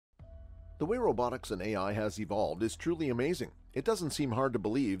The way robotics and AI has evolved is truly amazing. It doesn't seem hard to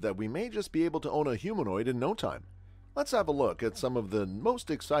believe that we may just be able to own a humanoid in no time. Let's have a look at some of the most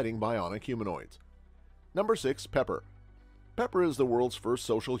exciting bionic humanoids. Number 6. Pepper. Pepper is the world's first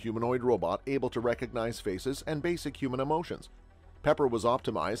social humanoid robot able to recognize faces and basic human emotions. Pepper was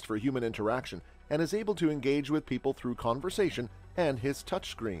optimized for human interaction and is able to engage with people through conversation and his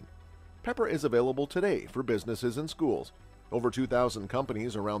touchscreen. Pepper is available today for businesses and schools. Over 2,000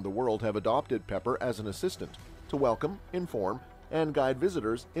 companies around the world have adopted Pepper as an assistant to welcome, inform, and guide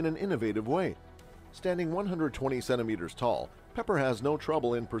visitors in an innovative way. Standing 120 centimeters tall, Pepper has no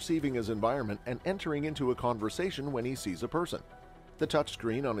trouble in perceiving his environment and entering into a conversation when he sees a person. The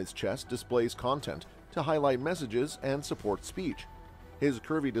touchscreen on his chest displays content to highlight messages and support speech. His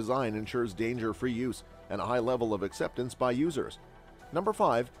curvy design ensures danger-free use and a high level of acceptance by users. Number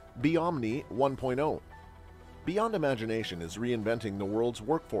 5. Biomni 1.0. Beyond Imagination is reinventing the world's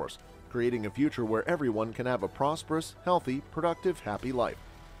workforce, creating a future where everyone can have a prosperous, healthy, productive, happy life.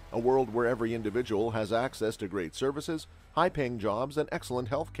 A world where every individual has access to great services, high-paying jobs, and excellent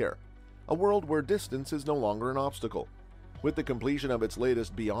health care. A world where distance is no longer an obstacle. With the completion of its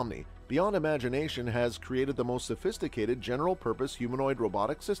latest Biomni, Beyond Imagination has created the most sophisticated general-purpose humanoid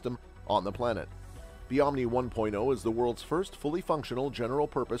robotic system on the planet. Biomni 1.0 is the world's first fully functional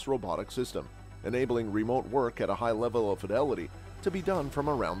general-purpose robotic system, enabling remote work at a high level of fidelity to be done from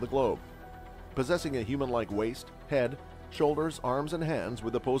around the globe. Possessing a human-like waist, head, shoulders, arms, and hands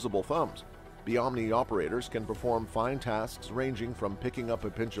with opposable thumbs, Biomni operators can perform fine tasks ranging from picking up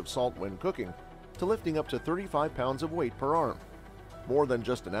a pinch of salt when cooking to lifting up to 35 pounds of weight per arm. More than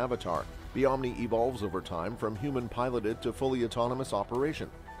just an avatar, Biomni evolves over time from human-piloted to fully autonomous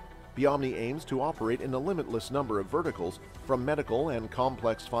operation. Biomni aims to operate in a limitless number of verticals, from medical and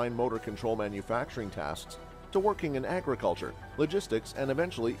complex fine motor control manufacturing tasks to working in agriculture, logistics, and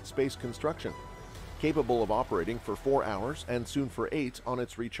eventually space construction. Capable of operating for 4 hours and soon for 8 on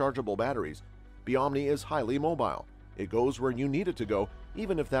its rechargeable batteries, Biomni is highly mobile. It goes where you need it to go,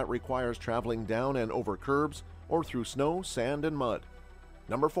 even if that requires traveling down and over curbs or through snow, sand, and mud.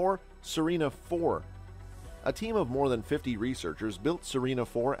 Number 4. Serena 4. A team of more than 50 researchers built Serena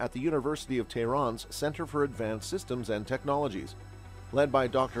 4 at the University of Tehran's Center for Advanced Systems and Technologies. Led by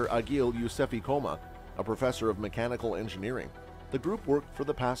Dr. Agil Yousefi-Koma, a professor of mechanical engineering, the group worked for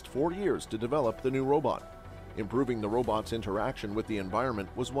the past 4 years to develop the new robot. Improving the robot's interaction with the environment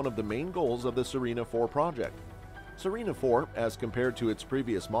was one of the main goals of the Serena 4 project. Serena 4, as compared to its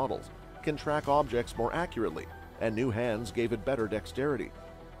previous models, can track objects more accurately, and new hands gave it better dexterity.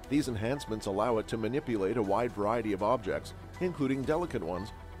 These enhancements allow it to manipulate a wide variety of objects, including delicate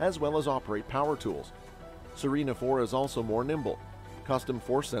ones, as well as operate power tools. Serena 4 is also more nimble. Custom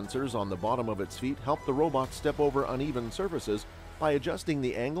force sensors on the bottom of its feet help the robot step over uneven surfaces by adjusting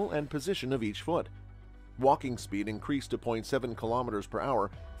the angle and position of each foot. Walking speed increased to 0.7 km per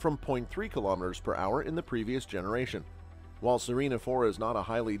hour from 0.3 km per hour in the previous generation. While Serena 4 is not a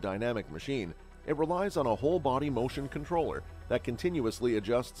highly dynamic machine, it relies on a whole-body motion controller that continuously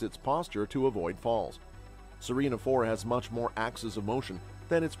adjusts its posture to avoid falls. Serena 4 has much more axes of motion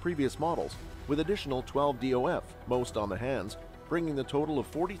than its previous models, with additional 12 DOF, most on the hands, bringing the total of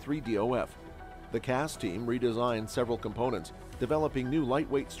 43 DOF. The CAST team redesigned several components, developing new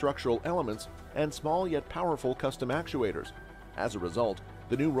lightweight structural elements and small yet powerful custom actuators. As a result,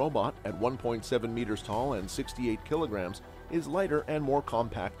 the new robot, at 1.7 meters tall and 68 kilograms, is lighter and more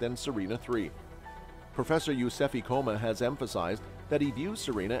compact than Serena 3. Professor Yousefi-Koma has emphasized that he views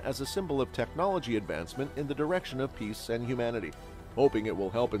Serena as a symbol of technology advancement in the direction of peace and humanity, hoping it will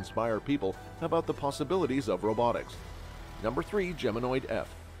help inspire people about the possibilities of robotics. Number 3. Humanoid F.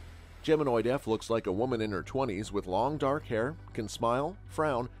 Humanoid F looks like a woman in her 20s with long dark hair, can smile,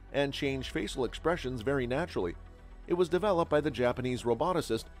 frown, and change facial expressions very naturally. It was developed by the Japanese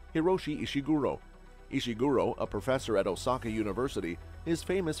roboticist Hiroshi Ishiguro. Ishiguro, a professor at Osaka University, is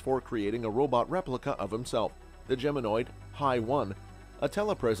famous for creating a robot replica of himself, the Humanoid Hi-1, a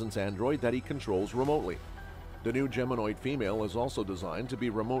telepresence android that he controls remotely. The new Humanoid female is also designed to be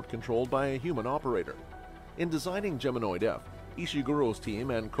remote controlled by a human operator. In designing Humanoid F, Ishiguro's team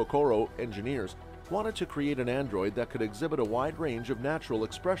and Kokoro engineers wanted to create an android that could exhibit a wide range of natural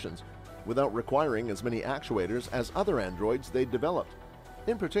expressions without requiring as many actuators as other androids they'd developed.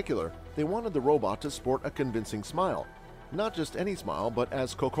 In particular, they wanted the robot to sport a convincing smile. Not just any smile, but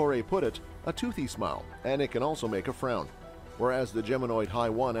as Kokoro put it, a toothy smile, and it can also make a frown. Whereas the Humanoid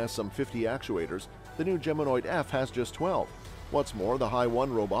Hi-1 has some 50 actuators, the new Humanoid F has just 12. What's more, the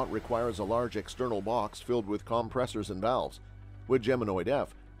Hi-1 robot requires a large external box filled with compressors and valves. With Humanoid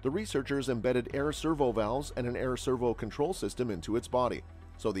F, the researchers embedded air servo valves and an air servo control system into its body,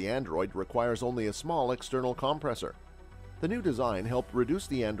 so the Android requires only a small external compressor. The new design helped reduce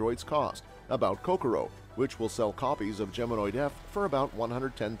the Android's cost, about Kokoro, which will sell copies of Humanoid F for about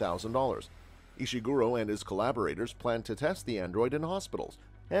 $110,000. Ishiguro and his collaborators plan to test the Android in hospitals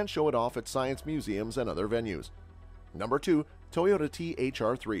and show it off at science museums and other venues. Number 2. Toyota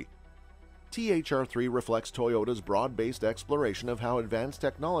THR3. THR3 reflects Toyota's broad-based exploration of how advanced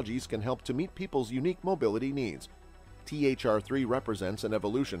technologies can help to meet people's unique mobility needs. THR3 represents an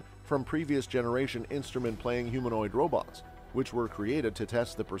evolution from previous generation instrument-playing humanoid robots, which were created to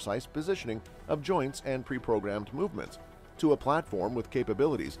test the precise positioning of joints and pre-programmed movements, to a platform with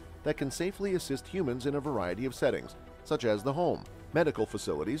capabilities that can safely assist humans in a variety of settings, such as the home, medical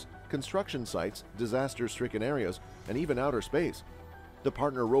facilities, construction sites, disaster-stricken areas, and even outer space. The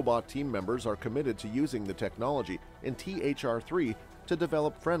partner robot team members are committed to using the technology in THR3 to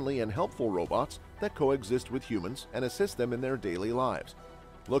develop friendly and helpful robots that coexist with humans and assist them in their daily lives.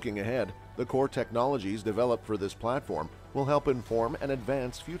 Looking ahead, the core technologies developed for this platform will help inform and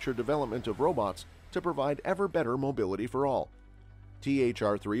advance future development of robots to provide ever better mobility for all.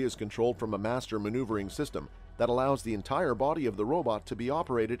 THR3 is controlled from a master maneuvering system that allows the entire body of the robot to be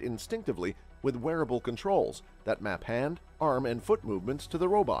operated instinctively with wearable controls that map hand, arm, and foot movements to the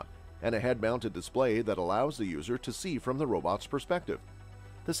robot, and a head-mounted display that allows the user to see from the robot's perspective.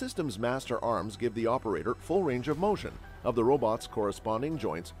 The system's master arms give the operator full range of motion of the robot's corresponding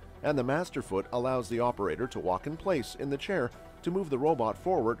joints, and the master foot allows the operator to walk in place in the chair to move the robot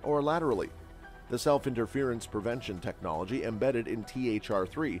forward or laterally. The self-interference prevention technology embedded in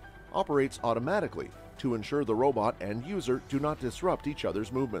THR3 operates automatically to ensure the robot and user do not disrupt each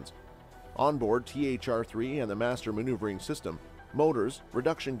other's movements. Onboard THR3 and the master maneuvering system, motors,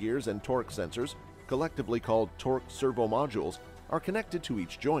 reduction gears, and torque sensors, collectively called torque servo modules, are connected to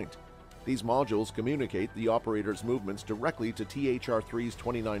each joint. These modules communicate the operator's movements directly to THR3's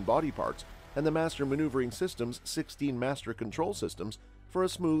 29 body parts and the master maneuvering system's 16 master control systems for a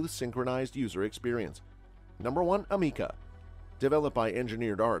smooth, synchronized user experience. Number 1. Amica. Developed by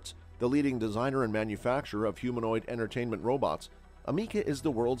Engineered Arts, the leading designer and manufacturer of humanoid entertainment robots, Amica is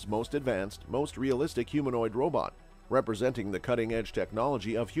the world's most advanced, most realistic humanoid robot, representing the cutting-edge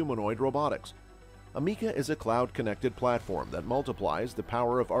technology of humanoid robotics. Amica is a cloud-connected platform that multiplies the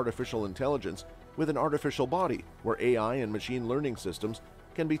power of artificial intelligence with an artificial body, where AI and machine learning systems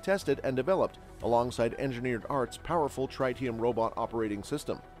can be tested and developed alongside Engineered Arts' powerful Tritium robot operating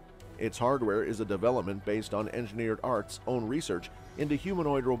system. Its hardware is a development based on Engineered Arts' own research into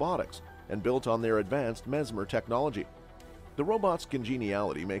humanoid robotics and built on their advanced Mesmer technology. The robot's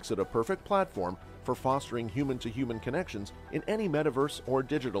congeniality makes it a perfect platform for fostering human-to-human connections in any metaverse or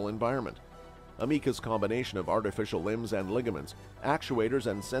digital environment. Amica's combination of artificial limbs and ligaments, actuators,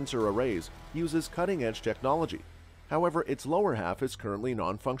 and sensor arrays uses cutting-edge technology. However, its lower half is currently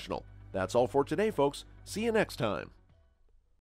non-functional. That's all for today, folks. See you next time.